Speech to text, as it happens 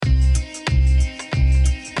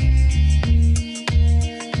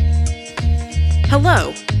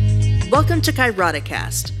Hello, welcome to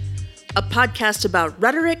Kairoticast, a podcast about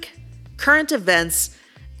rhetoric, current events,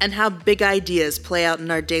 and how big ideas play out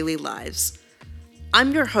in our daily lives.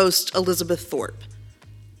 I'm your host, Elizabeth Thorpe.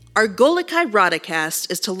 Our goal at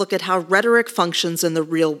Kairoticast is to look at how rhetoric functions in the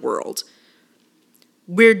real world.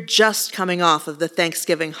 We're just coming off of the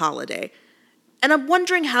Thanksgiving holiday, and I'm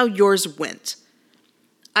wondering how yours went.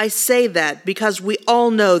 I say that because we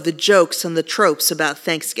all know the jokes and the tropes about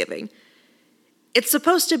Thanksgiving. It's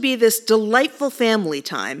supposed to be this delightful family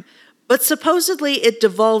time, but supposedly it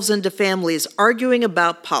devolves into families arguing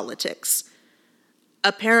about politics.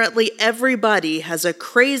 Apparently everybody has a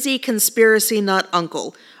crazy conspiracy nut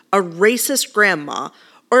uncle, a racist grandma,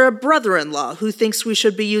 or a brother-in-law who thinks we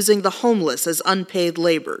should be using the homeless as unpaid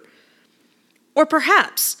labor. Or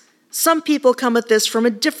perhaps some people come at this from a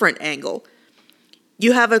different angle.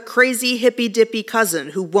 You have a crazy hippy-dippy cousin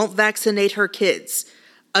who won't vaccinate her kids,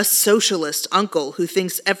 a socialist uncle who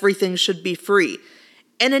thinks everything should be free,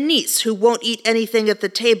 and a niece who won't eat anything at the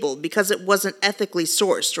table because it wasn't ethically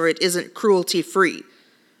sourced or it isn't cruelty-free.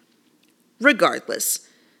 Regardless,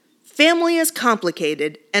 family is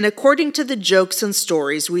complicated, and according to the jokes and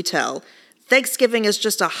stories we tell, Thanksgiving is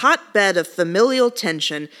just a hotbed of familial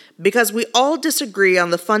tension because we all disagree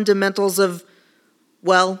on the fundamentals of,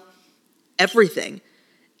 well, everything,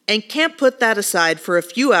 and can't put that aside for a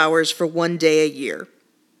few hours for one day a year.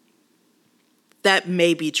 That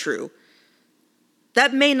may be true.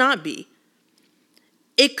 That may not be.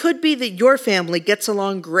 It could be that your family gets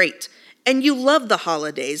along great, and you love the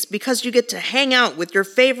holidays because you get to hang out with your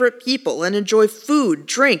favorite people and enjoy food,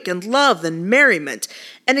 drink, and love and merriment,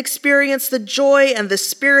 and experience the joy and the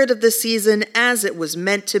spirit of the season as it was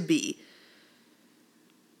meant to be.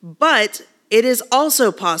 But it is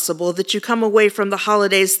also possible that you come away from the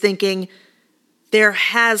holidays thinking, there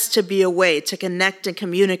has to be a way to connect and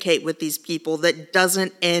communicate with these people that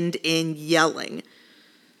doesn't end in yelling.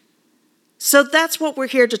 So that's what we're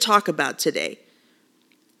here to talk about today.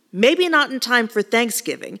 Maybe not in time for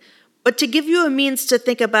Thanksgiving, but to give you a means to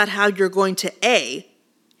think about how you're going to A,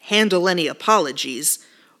 handle any apologies,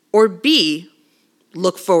 or B,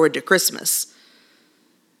 look forward to Christmas.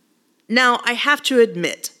 Now, I have to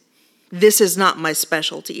admit, this is not my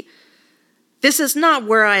specialty. This is not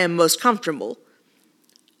where I am most comfortable.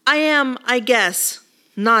 I am, I guess,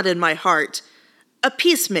 not in my heart, a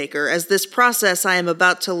peacemaker, as this process I am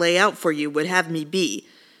about to lay out for you would have me be.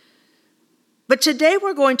 But today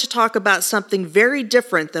we're going to talk about something very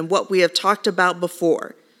different than what we have talked about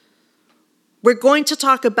before. We're going to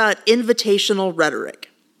talk about invitational rhetoric.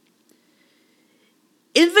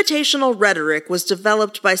 Invitational rhetoric was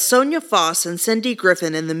developed by Sonia Foss and Cindy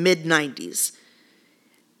Griffin in the mid-90s.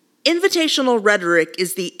 Invitational rhetoric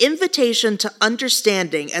is the invitation to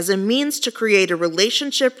understanding as a means to create a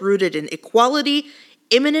relationship rooted in equality,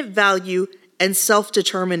 immanent value, and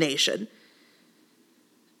self-determination.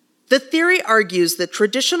 The theory argues that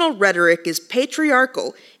traditional rhetoric is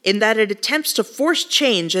patriarchal in that it attempts to force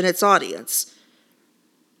change in its audience.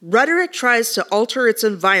 Rhetoric tries to alter its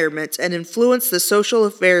environment and influence the social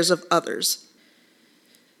affairs of others.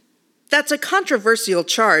 That's a controversial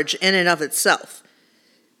charge in and of itself.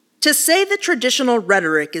 To say that traditional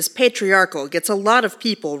rhetoric is patriarchal gets a lot of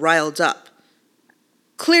people riled up.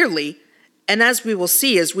 Clearly, and as we will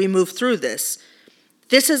see as we move through this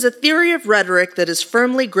is a theory of rhetoric that is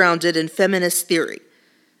firmly grounded in feminist theory.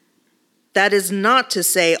 That is not to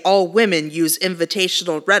say all women use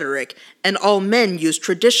invitational rhetoric and all men use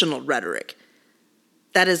traditional rhetoric.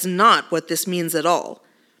 That is not what this means at all.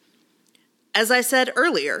 As I said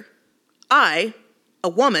earlier, I, a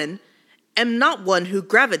woman, am not one who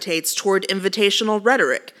gravitates toward invitational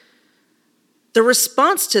rhetoric. The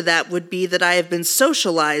response to that would be that I have been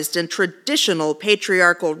socialized in traditional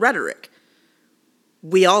patriarchal rhetoric.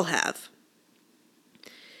 We all have.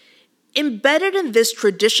 Embedded in this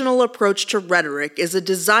traditional approach to rhetoric is a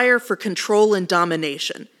desire for control and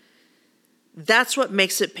domination. That's what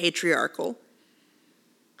makes it patriarchal.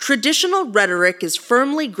 Traditional rhetoric is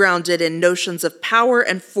firmly grounded in notions of power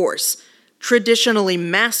and force, traditionally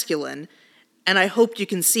masculine, and I hope you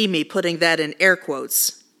can see me putting that in air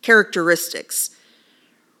quotes, characteristics.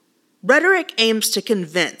 Rhetoric aims to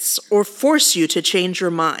convince or force you to change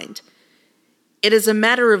your mind. It is a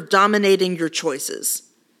matter of dominating your choices.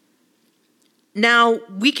 Now,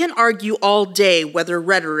 we can argue all day whether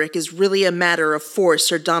rhetoric is really a matter of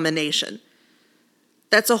force or domination.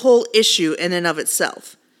 That's a whole issue in and of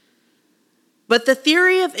itself. But the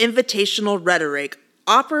theory of invitational rhetoric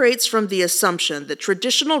operates from the assumption that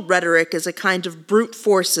traditional rhetoric is a kind of brute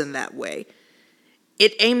force in that way.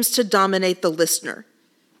 It aims to dominate the listener.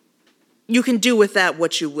 You can do with that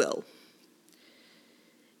what you will.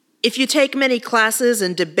 If you take many classes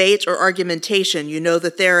in debate or argumentation, you know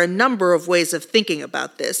that there are a number of ways of thinking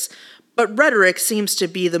about this, but rhetoric seems to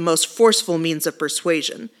be the most forceful means of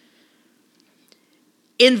persuasion.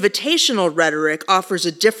 Invitational rhetoric offers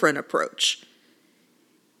a different approach.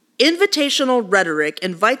 Invitational rhetoric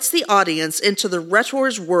invites the audience into the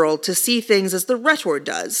rhetor's world to see things as the rhetor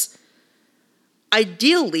does.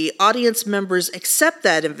 Ideally, audience members accept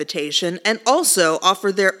that invitation and also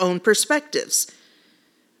offer their own perspectives.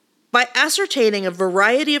 By ascertaining a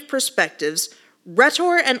variety of perspectives,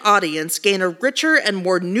 rhetor and audience gain a richer and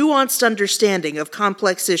more nuanced understanding of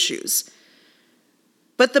complex issues.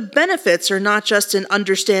 But the benefits are not just in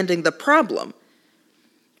understanding the problem.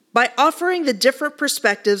 By offering the different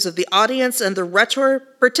perspectives of the audience and the rhetor,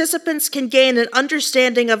 participants can gain an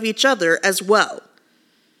understanding of each other as well.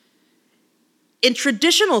 In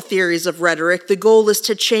traditional theories of rhetoric, the goal is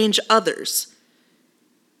to change others.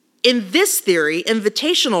 In this theory,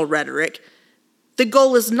 invitational rhetoric, the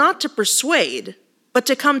goal is not to persuade, but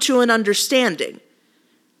to come to an understanding.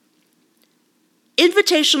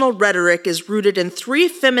 Invitational rhetoric is rooted in 3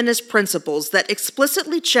 feminist principles that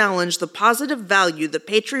explicitly challenge the positive value the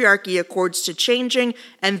patriarchy accords to changing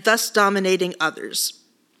and thus dominating others.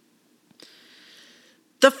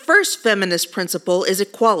 The first feminist principle is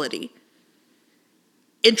equality.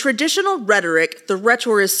 In traditional rhetoric, the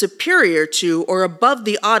rhetor is superior to or above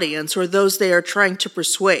the audience or those they are trying to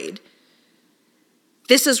persuade.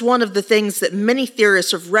 This is one of the things that many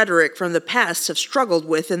theorists of rhetoric from the past have struggled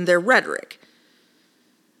with in their rhetoric.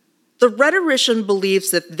 The rhetorician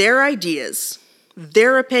believes that their ideas,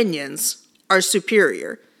 their opinions, are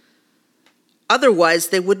superior. Otherwise,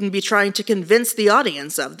 they wouldn't be trying to convince the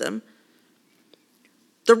audience of them.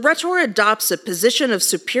 The rhetor adopts a position of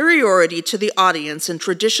superiority to the audience in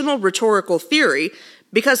traditional rhetorical theory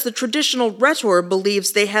because the traditional rhetor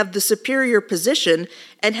believes they have the superior position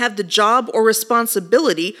and have the job or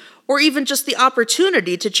responsibility or even just the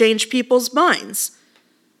opportunity to change people's minds.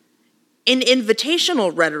 In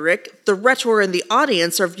invitational rhetoric, the rhetor and the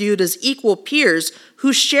audience are viewed as equal peers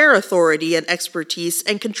who share authority and expertise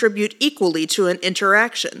and contribute equally to an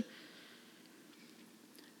interaction.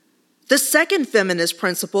 The second feminist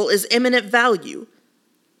principle is immanent value.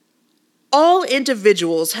 All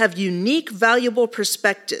individuals have unique, valuable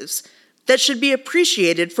perspectives that should be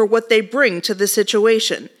appreciated for what they bring to the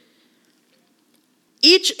situation.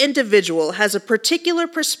 Each individual has a particular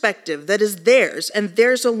perspective that is theirs and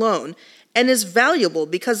theirs alone, and is valuable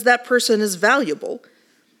because that person is valuable.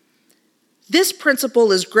 This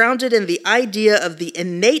principle is grounded in the idea of the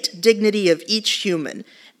innate dignity of each human,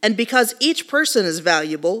 and because each person is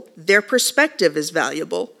valuable, their perspective is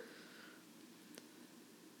valuable.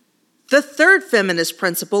 The third feminist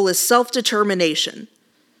principle is self-determination.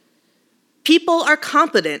 People are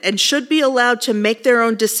competent and should be allowed to make their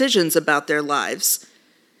own decisions about their lives.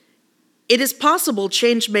 It is possible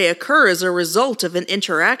change may occur as a result of an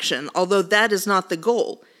interaction, although that is not the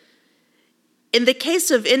goal. In the case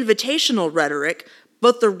of invitational rhetoric,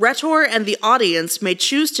 both the rhetor and the audience may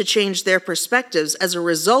choose to change their perspectives as a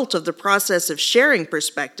result of the process of sharing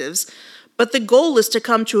perspectives, but the goal is to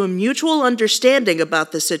come to a mutual understanding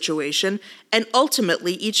about the situation and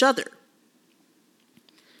ultimately each other.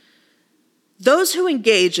 Those who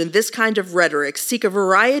engage in this kind of rhetoric seek a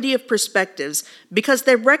variety of perspectives because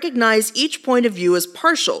they recognize each point of view as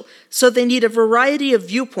partial, so they need a variety of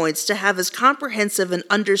viewpoints to have as comprehensive an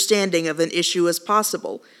understanding of an issue as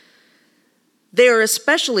possible. They are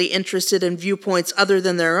especially interested in viewpoints other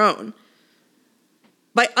than their own.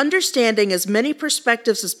 By understanding as many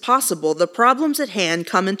perspectives as possible, the problems at hand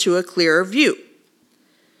come into a clearer view.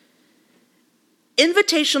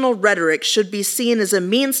 Invitational rhetoric should be seen as a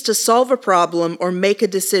means to solve a problem or make a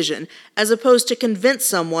decision, as opposed to convince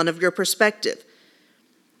someone of your perspective.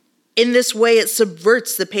 In this way, it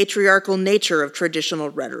subverts the patriarchal nature of traditional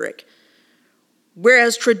rhetoric.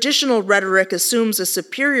 Whereas traditional rhetoric assumes a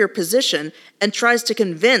superior position and tries to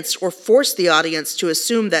convince or force the audience to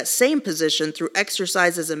assume that same position through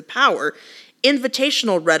exercises in power,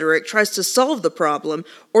 invitational rhetoric tries to solve the problem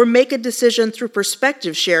or make a decision through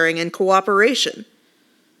perspective sharing and cooperation.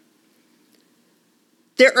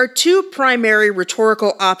 There are 2 primary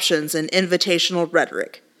rhetorical options in invitational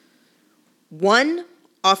rhetoric. 1,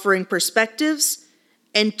 offering perspectives,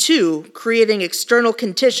 and 2, creating external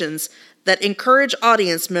conditions that encourage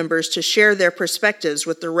audience members to share their perspectives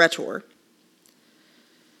with the rhetor.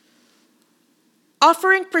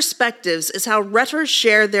 Offering perspectives is how rhetors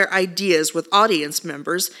share their ideas with audience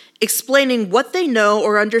members, explaining what they know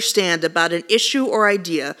or understand about an issue or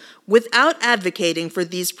idea without advocating for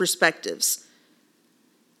these perspectives.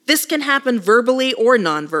 This can happen verbally or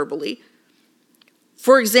non-verbally.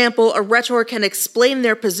 For example, a rhetor can explain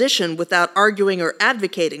their position without arguing or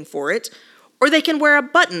advocating for it, or they can wear a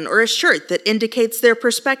button or a shirt that indicates their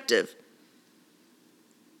perspective.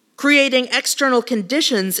 Creating external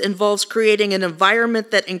conditions involves creating an environment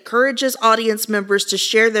that encourages audience members to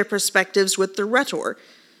share their perspectives with the rhetor.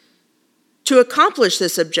 To accomplish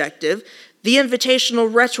this objective, the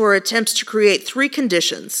invitational rhetor attempts to create 3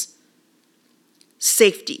 conditions.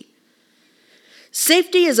 Safety.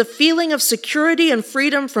 Safety is a feeling of security and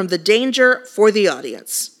freedom from the danger for the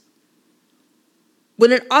audience.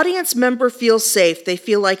 When an audience member feels safe, they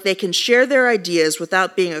feel like they can share their ideas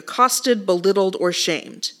without being accosted, belittled, or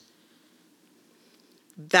shamed.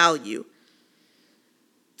 Value.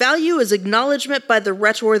 Value is acknowledgement by the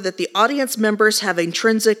rhetor that the audience members have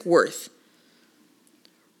intrinsic worth.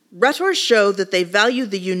 Rhetors show that they value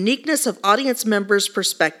the uniqueness of audience members'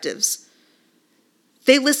 perspectives.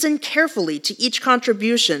 They listen carefully to each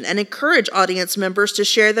contribution and encourage audience members to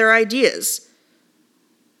share their ideas.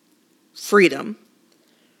 Freedom.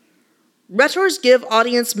 Rhetors give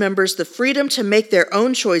audience members the freedom to make their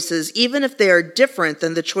own choices, even if they are different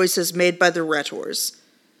than the choices made by the rhetors.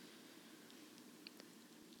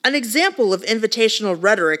 An example of invitational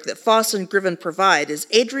rhetoric that Foss and Griven provide is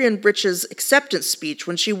Adrienne Rich's acceptance speech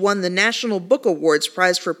when she won the National Book Awards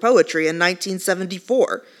Prize for Poetry in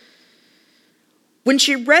 1974. When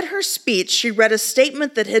she read her speech, she read a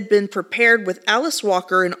statement that had been prepared with Alice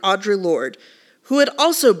Walker and Audre Lorde, who had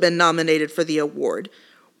also been nominated for the award,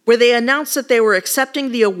 where they announced that they were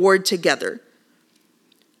accepting the award together.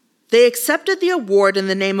 They accepted the award in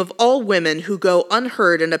the name of all women who go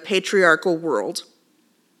unheard in a patriarchal world.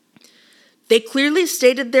 They clearly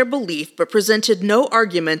stated their belief, but presented no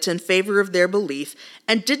argument in favor of their belief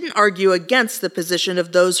and didn't argue against the position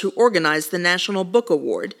of those who organized the National Book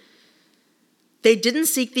Award. They didn't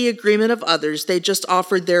seek the agreement of others, they just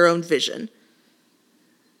offered their own vision.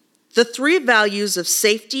 The 3 values of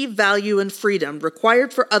safety, value, and freedom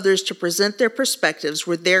required for others to present their perspectives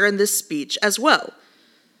were there in this speech as well.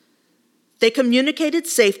 They communicated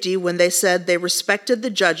safety when they said they respected the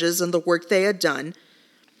judges and the work they had done.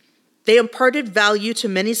 They imparted value to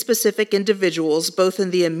many specific individuals, both in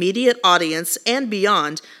the immediate audience and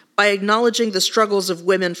beyond, by acknowledging the struggles of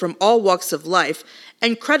women from all walks of life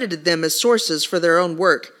and credited them as sources for their own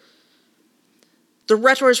work. The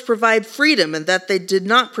rhetors provide freedom in that they did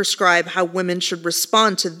not prescribe how women should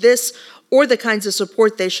respond to this or the kinds of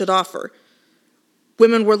support they should offer.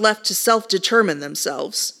 Women were left to self-determine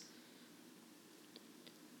themselves.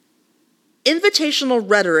 Invitational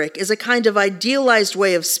rhetoric is a kind of idealized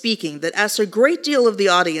way of speaking that asks a great deal of the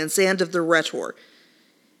audience and of the rhetor.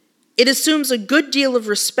 It assumes a good deal of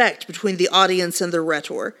respect between the audience and the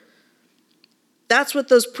rhetor. That's what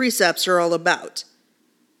those precepts are all about.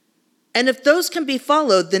 And if those can be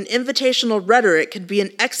followed, then invitational rhetoric can be an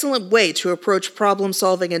excellent way to approach problem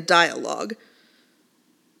solving and dialogue.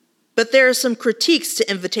 But there are some critiques to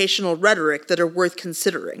invitational rhetoric that are worth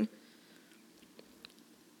considering.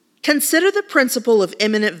 Consider the principle of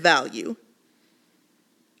immanent value.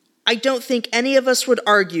 I don't think any of us would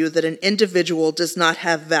argue that an individual does not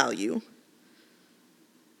have value.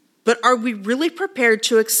 But are we really prepared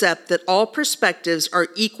to accept that all perspectives are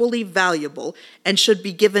equally valuable and should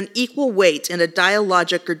be given equal weight in a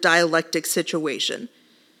dialogic or dialectic situation?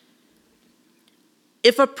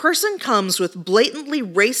 If a person comes with blatantly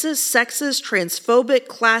racist, sexist, transphobic,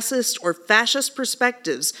 classist, or fascist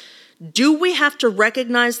perspectives, do we have to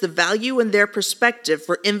recognize the value in their perspective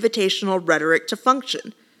for invitational rhetoric to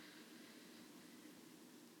function?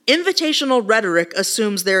 Invitational rhetoric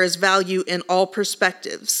assumes there is value in all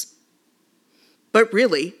perspectives. But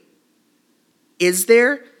really, is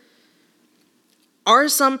there? Are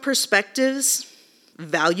some perspectives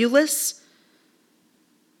valueless?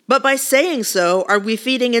 But by saying so, are we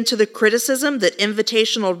feeding into the criticism that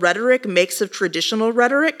invitational rhetoric makes of traditional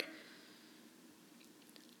rhetoric?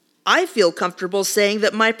 I feel comfortable saying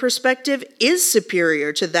that my perspective is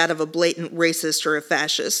superior to that of a blatant racist or a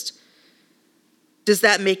fascist. Does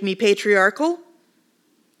that make me patriarchal?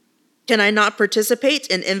 Can I not participate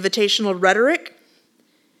in invitational rhetoric?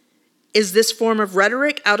 Is this form of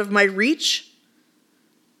rhetoric out of my reach?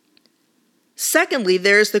 Secondly,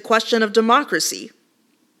 there is the question of democracy.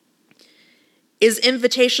 Is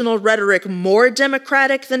invitational rhetoric more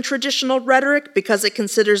democratic than traditional rhetoric because it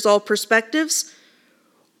considers all perspectives?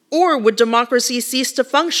 Or would democracy cease to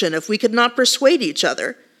function if we could not persuade each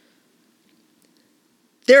other?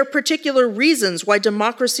 There are particular reasons why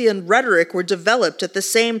democracy and rhetoric were developed at the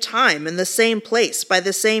same time in the same place by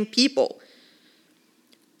the same people.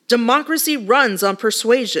 Democracy runs on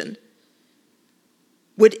persuasion.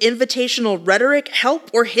 Would invitational rhetoric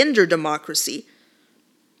help or hinder democracy?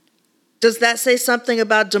 Does that say something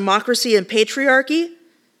about democracy and patriarchy?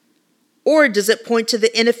 Or does it point to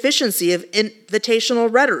the inefficiency of invitational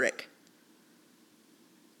rhetoric?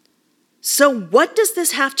 So what does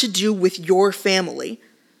this have to do with your family?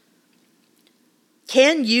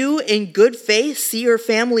 Can you, in good faith, see your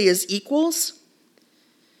family as equals?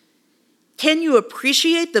 Can you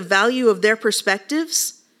appreciate the value of their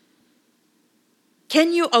perspectives?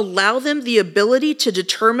 Can you allow them the ability to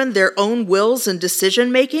determine their own wills and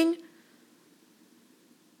decision-making?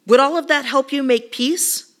 Would all of that help you make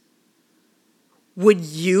peace? Would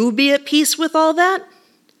you be at peace with all that?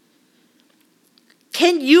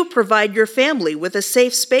 Can you provide your family with a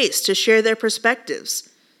safe space to share their perspectives?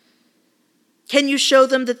 Can you show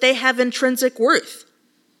them that they have intrinsic worth?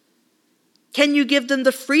 Can you give them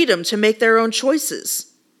the freedom to make their own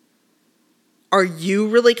choices? Are you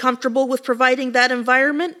really comfortable with providing that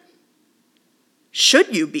environment?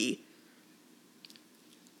 Should you be?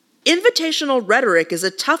 Invitational rhetoric is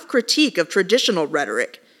a tough critique of traditional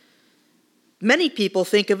rhetoric. Many people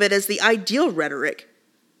think of it as the ideal rhetoric.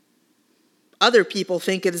 Other people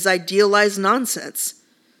think it is idealized nonsense.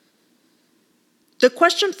 The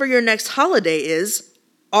question for your next holiday is,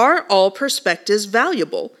 are all perspectives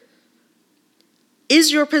valuable?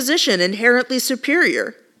 Is your position inherently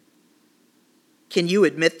superior? Can you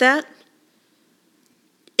admit that?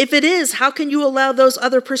 If it is, how can you allow those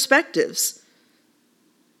other perspectives?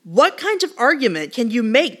 What kind of argument can you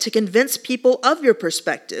make to convince people of your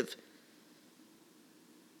perspective?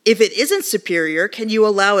 If it isn't superior, can you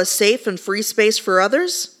allow a safe and free space for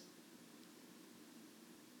others?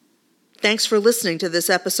 Thanks for listening to this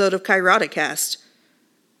episode of Kairoticast.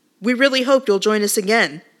 We really hope you'll join us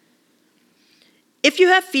again. If you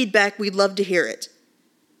have feedback, we'd love to hear it.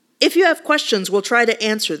 If you have questions, we'll try to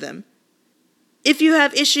answer them. If you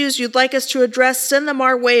have issues you'd like us to address, send them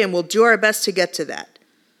our way and we'll do our best to get to that.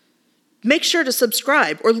 Make sure to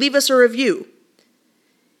subscribe or leave us a review.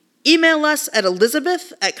 Email us at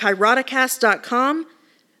elizabeth@kairoticast.com.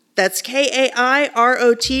 That's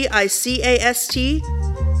KAIROTICAST.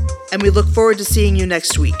 And we look forward to seeing you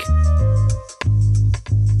next week.